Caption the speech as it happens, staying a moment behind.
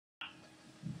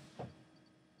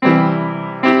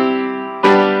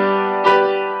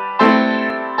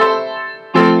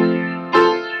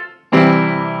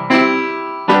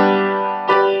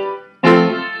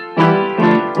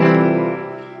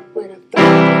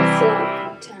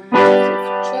myself in times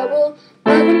of trouble.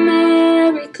 Mother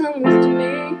Mary comes to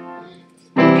me,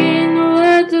 speaking the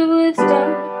words of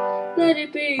wisdom, let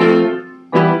it be.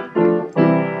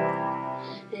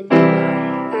 And in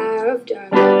my hour of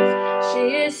darkness, she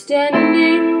is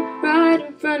standing right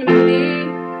in front of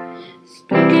me,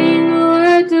 speaking the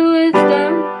words of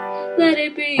wisdom, let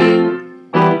it be.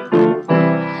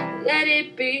 Let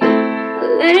it be,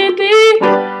 let it be,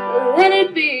 let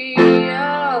it be,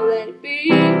 oh, let it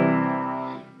be.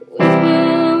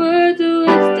 Whisper words of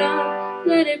wisdom,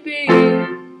 let it be.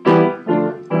 And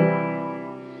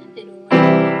when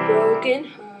a broken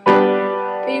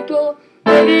heart, people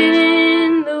living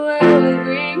in the world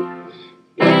agree,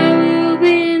 there will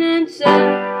be an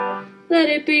answer, let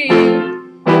it be.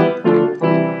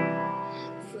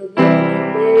 For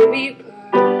though we may be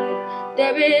parted,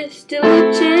 there is still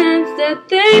a chance that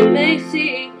they may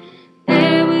see,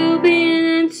 there will be an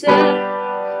answer,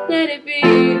 let it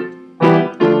be.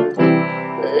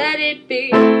 Let it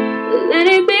be, let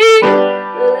it be,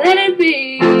 let it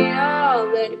be,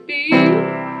 oh, let it be.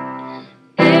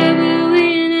 There will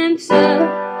be an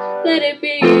answer, let it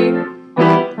be.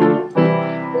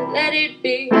 Let it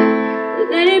be,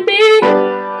 let it be,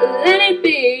 let it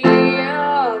be,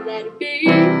 oh, let it be.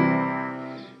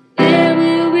 There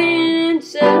will be an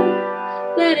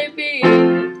answer, let it be.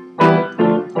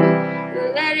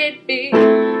 Let it be,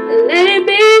 let it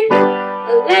be,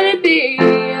 let it be,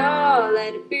 oh,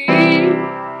 let it be.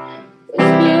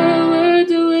 Whisper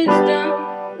words of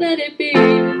wisdom, let it be.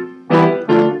 And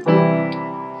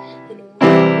when the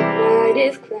night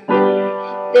is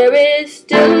cloudy, there is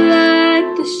still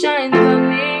light that shines on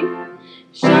me.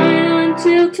 Shine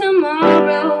until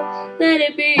tomorrow, let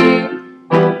it be. I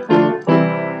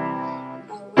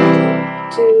wake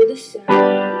up to the sound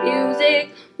of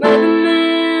music, Mother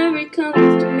Mary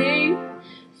comes to me,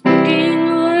 speaking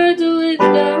the words of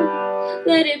wisdom,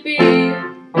 let it be.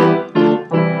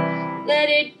 Let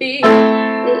it be,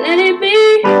 let it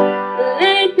be,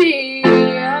 let it be.